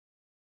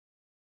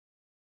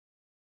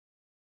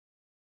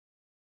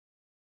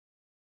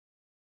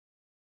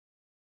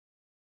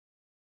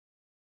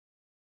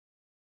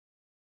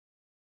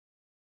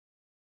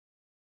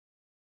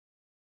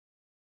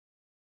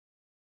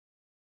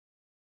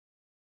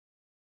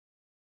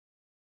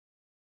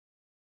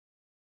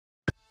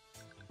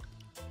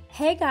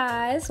Hey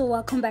guys,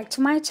 welcome back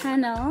to my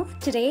channel.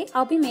 Today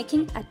I'll be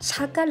making a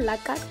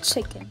Charkalaka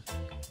chicken.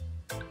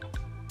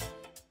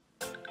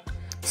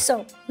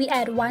 So we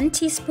add 1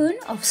 teaspoon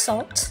of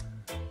salt,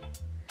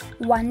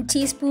 1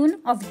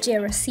 teaspoon of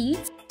jeera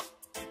seeds.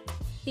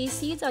 These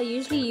seeds are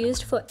usually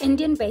used for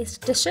Indian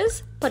based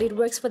dishes, but it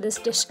works for this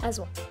dish as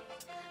well.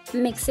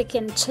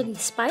 Mexican chili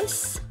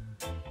spice,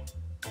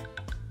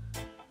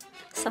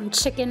 some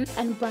chicken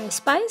and braai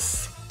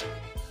spice,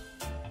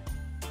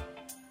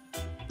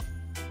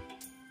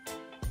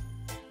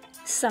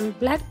 some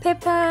black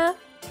pepper.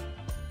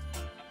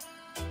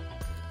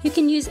 You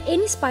can use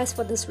any spice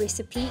for this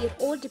recipe, it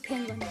all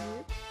depends on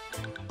you.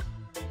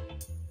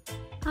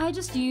 I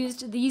just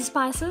used these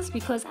spices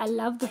because I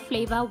love the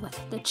flavor with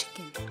the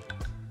chicken.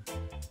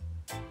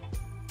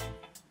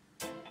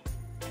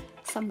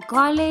 Some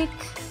garlic.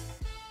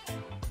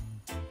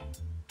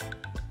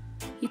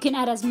 You can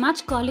add as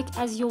much garlic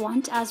as you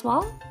want as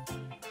well.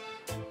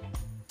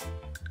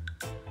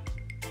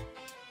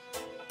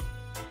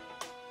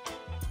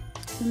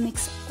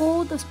 Mix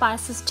all the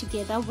spices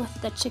together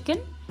with the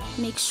chicken.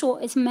 Make sure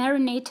it's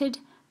marinated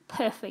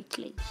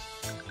perfectly.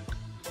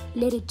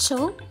 Let it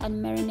chill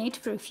and marinate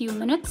for a few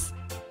minutes.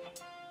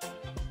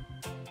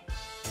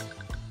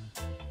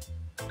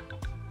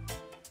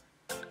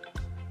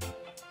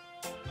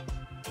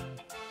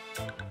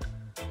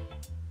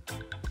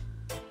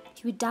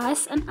 You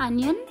dice an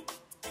onion.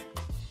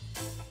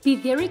 Be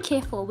very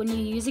careful when you're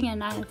using a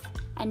knife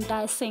and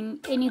dicing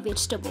any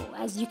vegetable,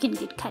 as you can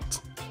get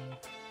cut.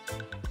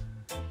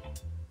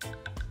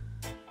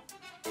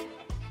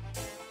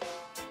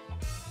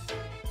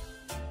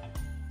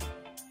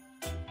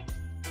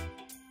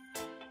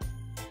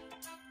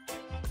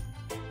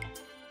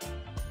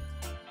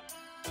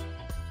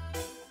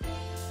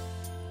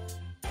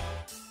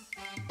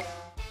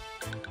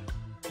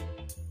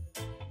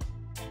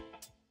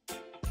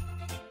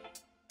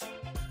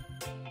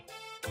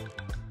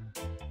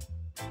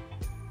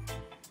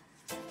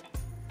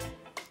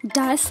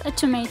 Dice a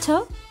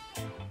tomato.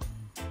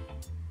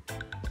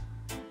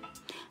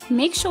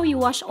 Make sure you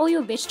wash all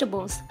your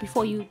vegetables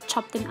before you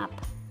chop them up.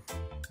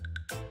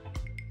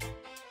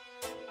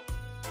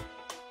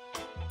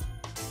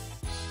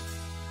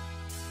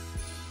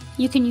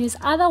 You can use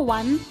either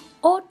 1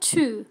 or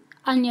 2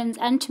 onions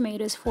and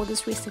tomatoes for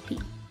this recipe.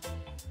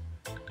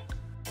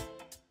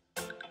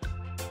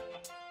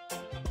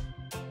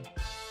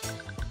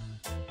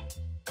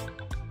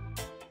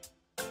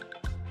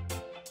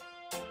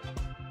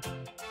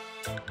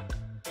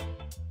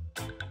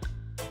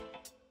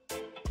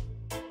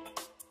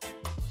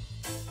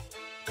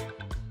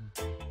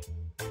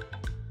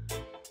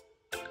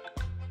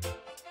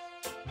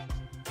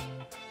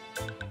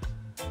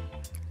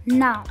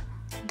 Now,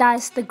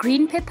 dice the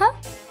green pepper.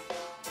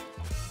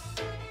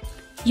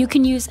 You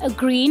can use a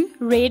green,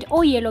 red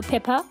or yellow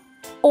pepper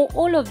or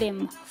all of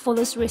them for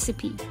this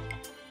recipe,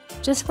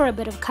 just for a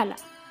bit of color.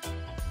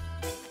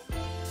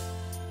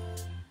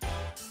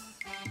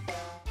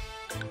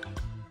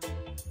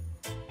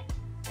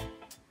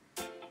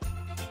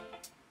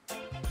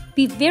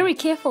 Be very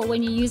careful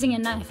when you're using a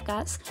knife,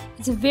 guys.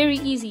 It's very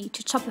easy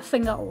to chop a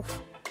finger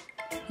off.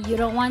 You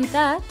don't want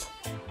that.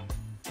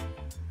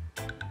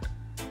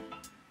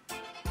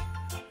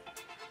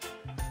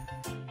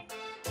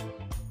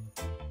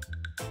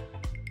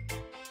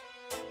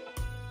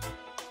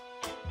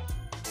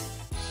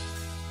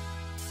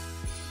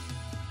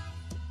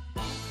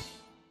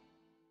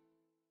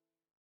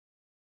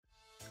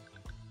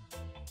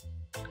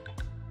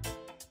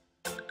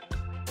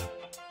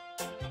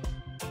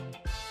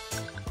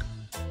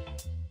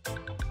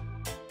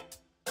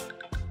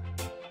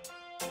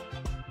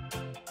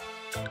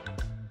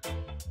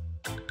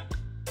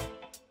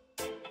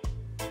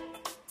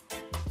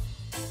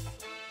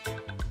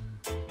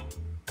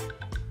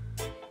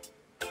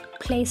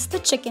 Place the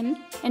chicken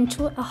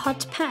into a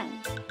hot pan.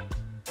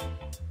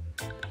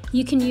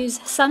 You can use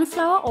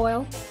sunflower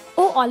oil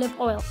or olive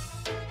oil.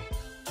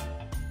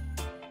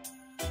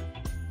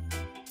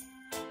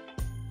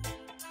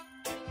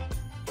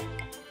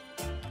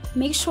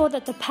 Make sure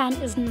that the pan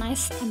is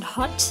nice and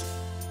hot.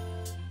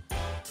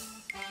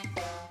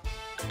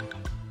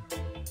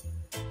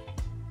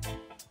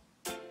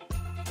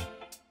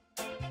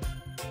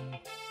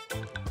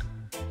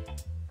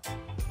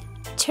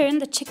 Turn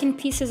the chicken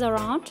pieces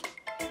around.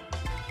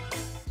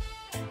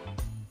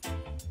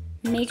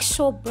 Make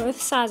sure both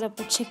sides of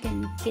the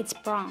chicken gets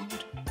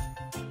browned.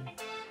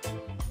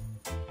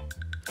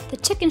 The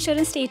chicken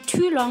shouldn't stay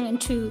too long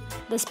into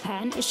this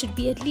pan. It should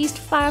be at least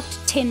 5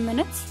 to 10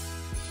 minutes.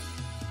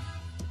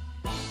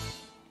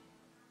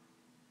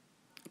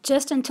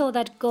 Just until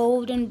that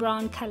golden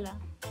brown color.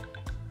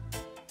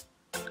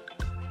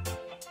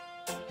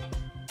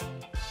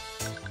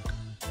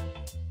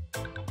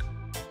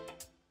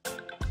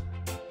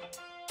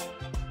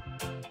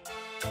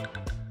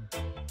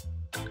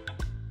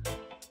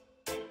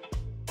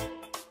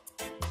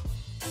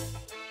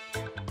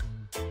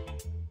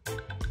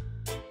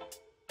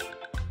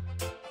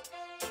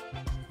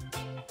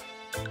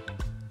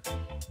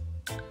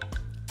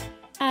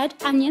 Add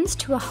onions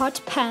to a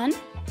hot pan.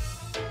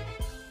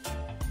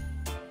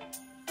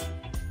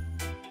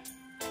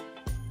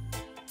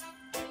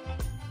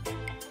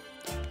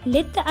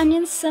 Let the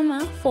onions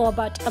simmer for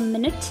about a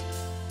minute.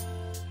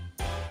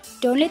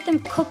 Don't let them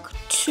cook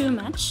too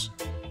much.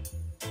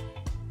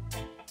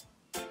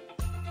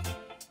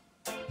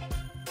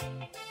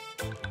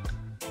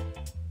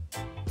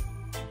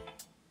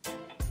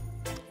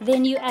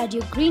 Then you add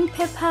your green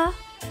pepper,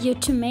 your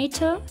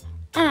tomato,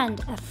 and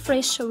a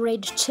fresh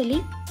red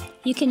chili.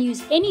 You can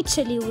use any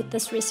chili with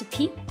this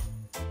recipe.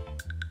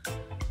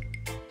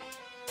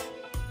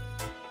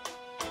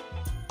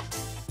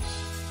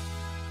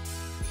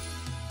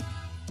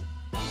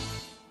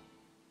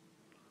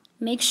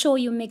 Make sure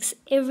you mix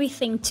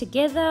everything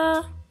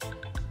together.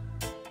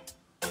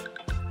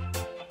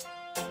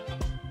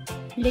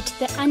 Let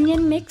the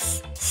onion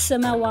mix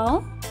simmer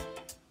well.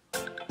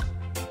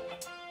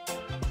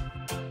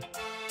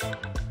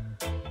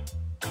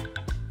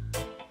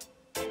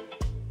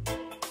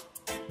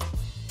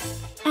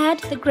 Add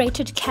the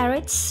grated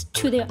carrots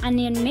to the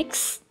onion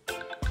mix.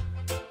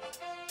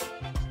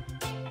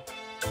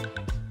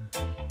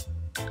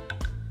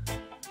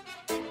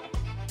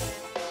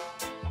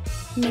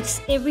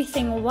 Mix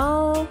everything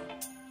well.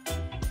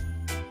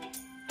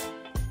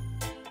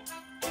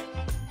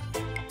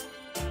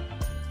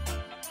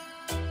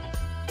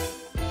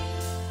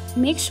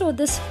 Make sure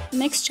this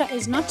mixture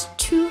is not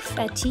too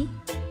fatty.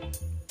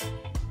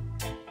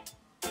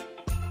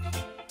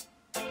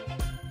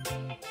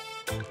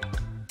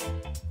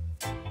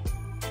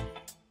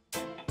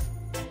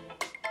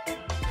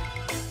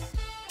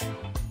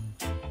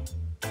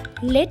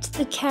 Let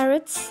the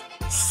carrots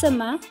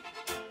simmer.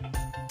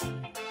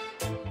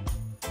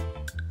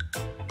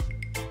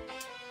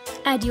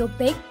 Add your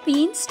baked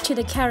beans to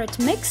the carrot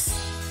mix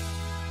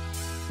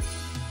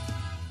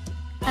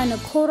and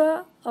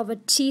 1/4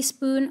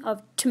 teaspoon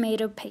of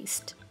tomato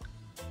paste.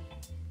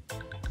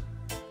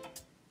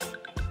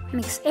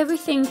 Mix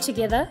everything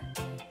together.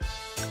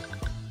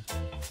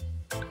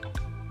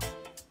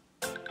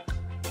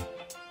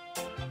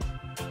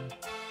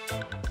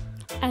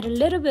 Add a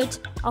little bit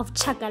of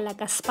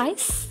Charkalaka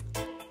spice.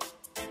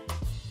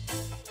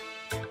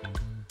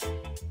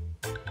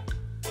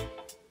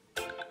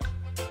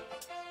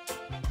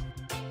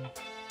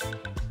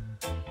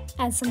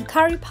 Add some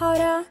curry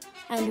powder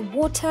and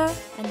water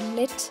and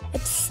let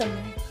it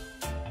simmer.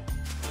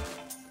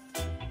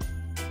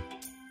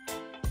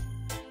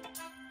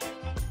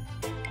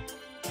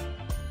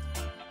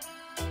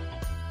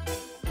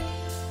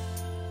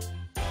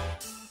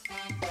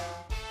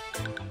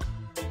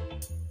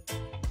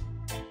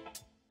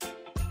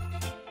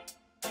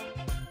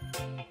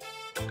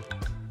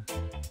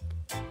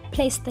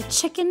 Place the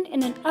chicken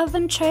in an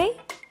oven tray.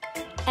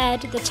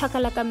 Add the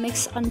Charkalaka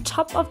mix on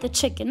top of the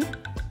chicken.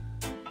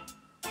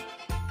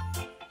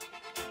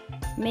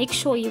 Make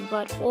sure you've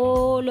got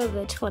all of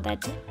it for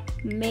that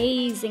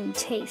amazing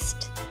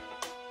taste.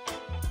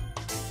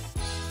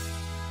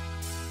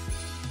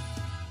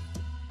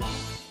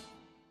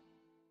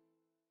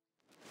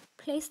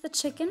 Place the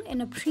chicken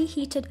in a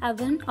preheated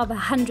oven of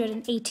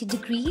 180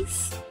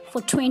 degrees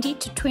for 20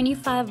 to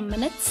 25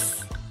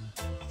 minutes.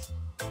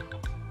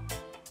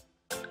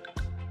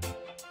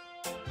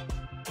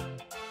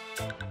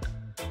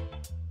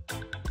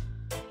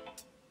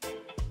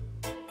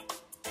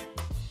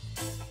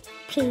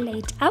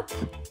 Plate up.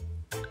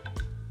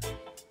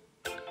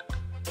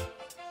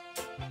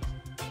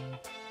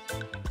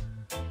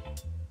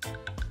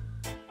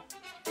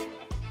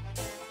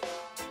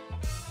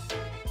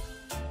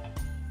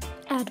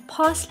 Add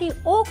parsley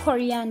or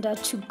coriander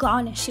to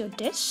garnish your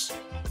dish.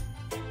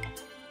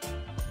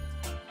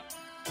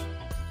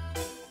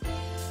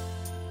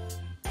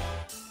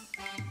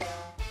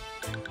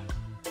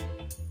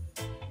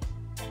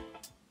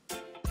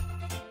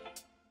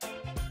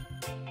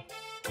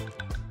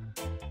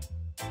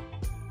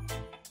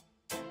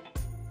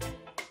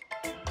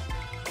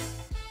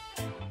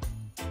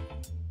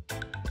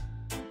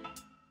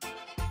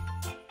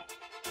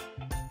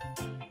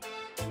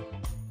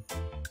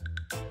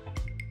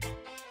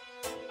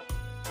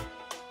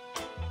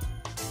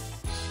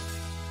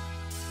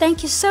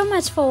 Thank you so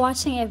much for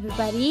watching,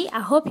 everybody.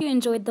 I hope you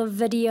enjoyed the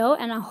video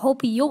and I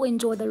hope you'll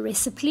enjoy the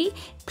recipe.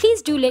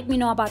 Please do let me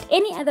know about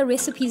any other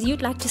recipes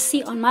you'd like to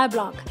see on my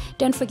blog.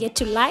 Don't forget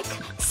to like,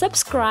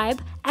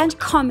 subscribe and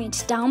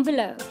comment down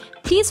below.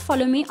 Please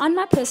follow me on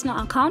my personal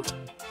account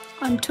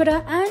on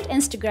Twitter and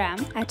Instagram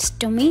at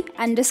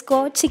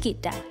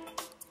Dumi_Chiquita.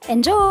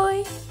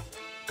 Enjoy!